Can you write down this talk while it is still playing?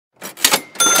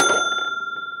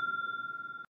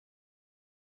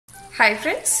Hi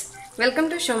friends, welcome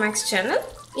to Shomax channel.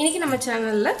 இன்னைக்கு நம்ம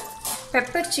சேனல்ல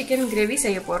பெப்பர் சிக்கன் கிரேவி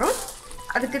செய்ய போறோம்.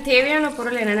 அதுக்கு தேவையான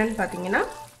பொருள் என்னன்னு பாத்தீங்கன்னா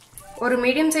ஒரு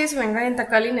மீடியம் சைஸ் வெங்காயம்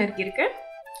தக்காளி நறுக்கியிருக்கேன்,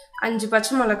 5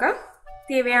 பச்சை மிளகாய்,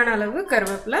 தேவையான அளவு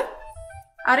கருவேப்பிலை,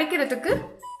 அரைக்கிறதுக்கு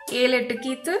 7-8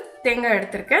 கீத்து தேங்காய்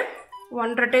எடுத்திருக்கேன்,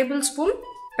 1/2 டேபிள் ஸ்பூன்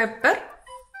பெப்பர்,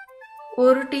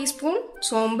 1 டீஸ்பூன்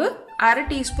சோம்பு, 1/2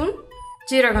 டீஸ்பூன்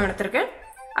ஜீரகம் எடுத்திருக்கேன்.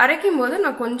 அரைக்கும் போது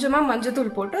நான் கொஞ்சமா மஞ்சள்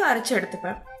தூள் போட்டு அரைச்சு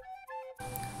எடுத்துப்பேன்.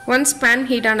 ஒன்ஸ் பேன்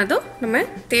ஹீட் ஆனதும் நம்ம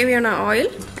தேவையான ஆயில்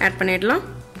ஆட் பண்ணிடலாம்.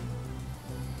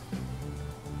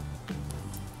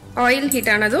 ஆயில் ஹீட்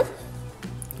ஆனதும்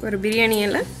ஒரு பிரியாணி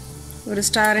இலை, ஒரு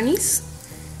ஸ்டார் அனீஸ்,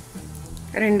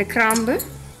 2 கிராம்பு,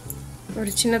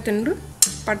 ஒரு சின்ன துண்டு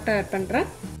பட்டை ஆட் பண்ணுறேன்.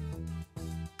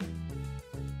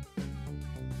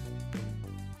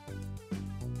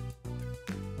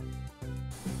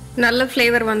 நல்ல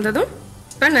ஃப்ளேவர் வந்ததும்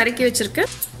இப்போ நறுக்கி வச்சிருக்க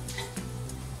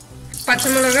பச்சை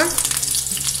மிளகாய்,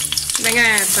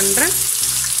 வெங்காயம் ஆட் பண்ணுறேன்.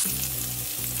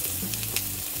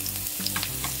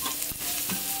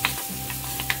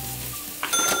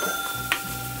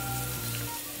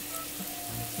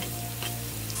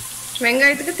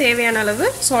 வெங்காயத்துக்கு தேவையான அளவு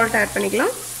சால்ட் ஆட்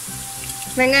பண்ணிக்கலாம்.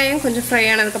 வெங்காயம் கொஞ்சம் ஃப்ரை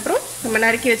ஆனதுக்கப்புறம் நம்ம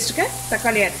நறுக்கி வச்சுருக்க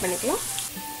தக்காளி ஆட் பண்ணிக்கலாம்.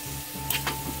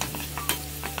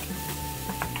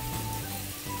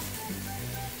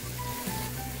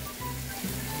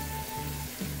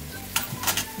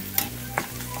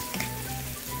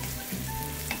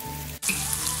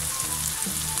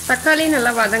 தக்காளி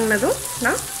நல்லா வதங்கினதும்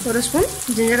நான் 1 spoon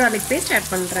ginger garlic paste add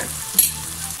பண்ணுறேன்.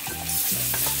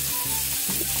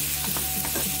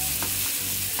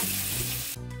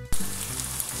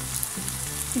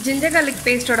 ஜிஞ்சர் கார்லிக்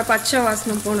பேஸ்டோட பச்சை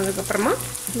வாசனை போனதுக்கப்புறமா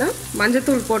நான்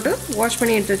மஞ்சத்தூள் போட்டு வாஷ்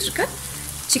பண்ணி எடுத்து வச்சுருக்க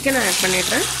சிக்கனை ஆட்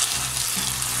பண்ணிடுறேன்.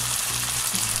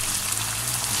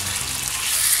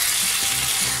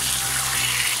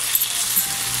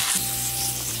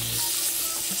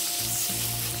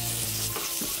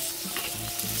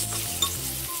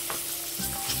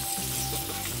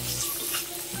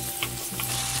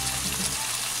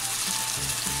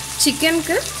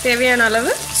 சிக்கனுக்கு தேவையான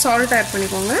அளவு சால்ட் ஆட்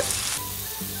பண்ணிக்கோங்க.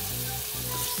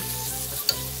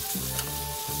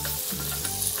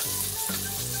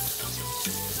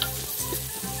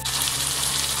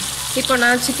 இப்போ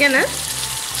நான் சிக்கனை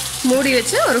மூடி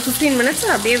வச்சு ஒரு 15 மினிட்ஸ்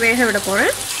அப்படியே வேக விட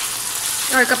போகிறேன்.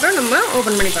 அதுக்கப்புறம் நம்ம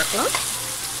ஓப்பன் பண்ணி பார்க்கலாம்.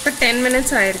 இப்போ 10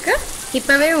 மினிட்ஸ் ஆயிருக்கு.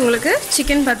 இப்போவே உங்களுக்கு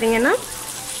சிக்கன் பார்த்தீங்கன்னா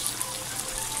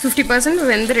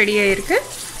 50% வெந்து ரெடி ஆகிருக்கு.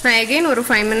 நான் எகெயின் ஒரு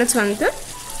 5 மினிட்ஸ் வந்து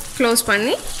க்ளோஸ்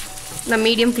பண்ணி நான்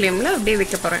மீடியம் ஃப்ளேமில் அப்படியே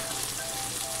வைக்க போகிறேன்.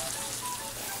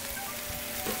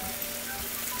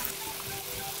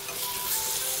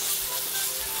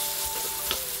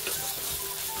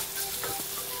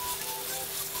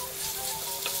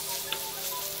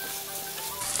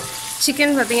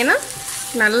 சிக்கன் பார்த்தீங்கன்னா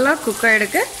நல்லா குக்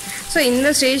ஆகிடுக்கு. ஸோ இந்த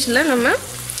ஸ்டேஜில் நம்ம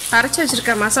அரைச்சி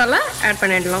வச்சுருக்க மசாலா ஆட்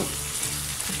பண்ணிடலாம்.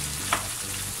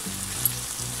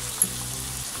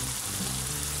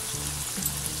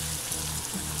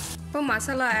 இப்போ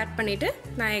மசாலா ஆட் பண்ணிவிட்டு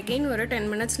நான் எகெயின் ஒரு 10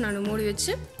 மினிட்ஸ் நான் மூடி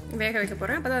வச்சு வேக வைக்க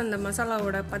போகிறேன். அப்போ தான் அந்த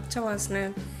மசாலாவோட பச்சை வாசனை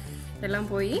எல்லாம்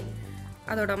போய்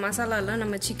அதோட மசாலாலாம்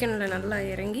நம்ம சிக்கனில் நல்லா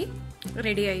இறங்கி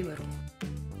ரெடியாகி வரும்.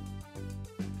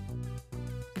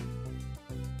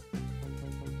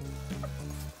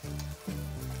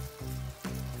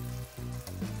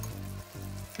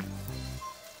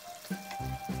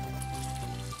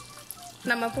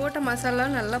 நம்ம போட்ட மசாலா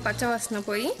நல்லா பச்சை வாசனை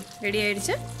போய் ரெடி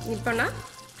ஆகிடுச்சு. இப்போ நான்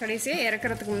கடைசியாக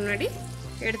இறக்கிறதுக்கு முன்னாடி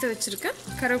எடுத்து வச்சுருக்க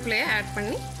கருவேப்பிலையை ஆட்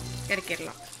பண்ணி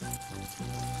இறக்கிடலாம்.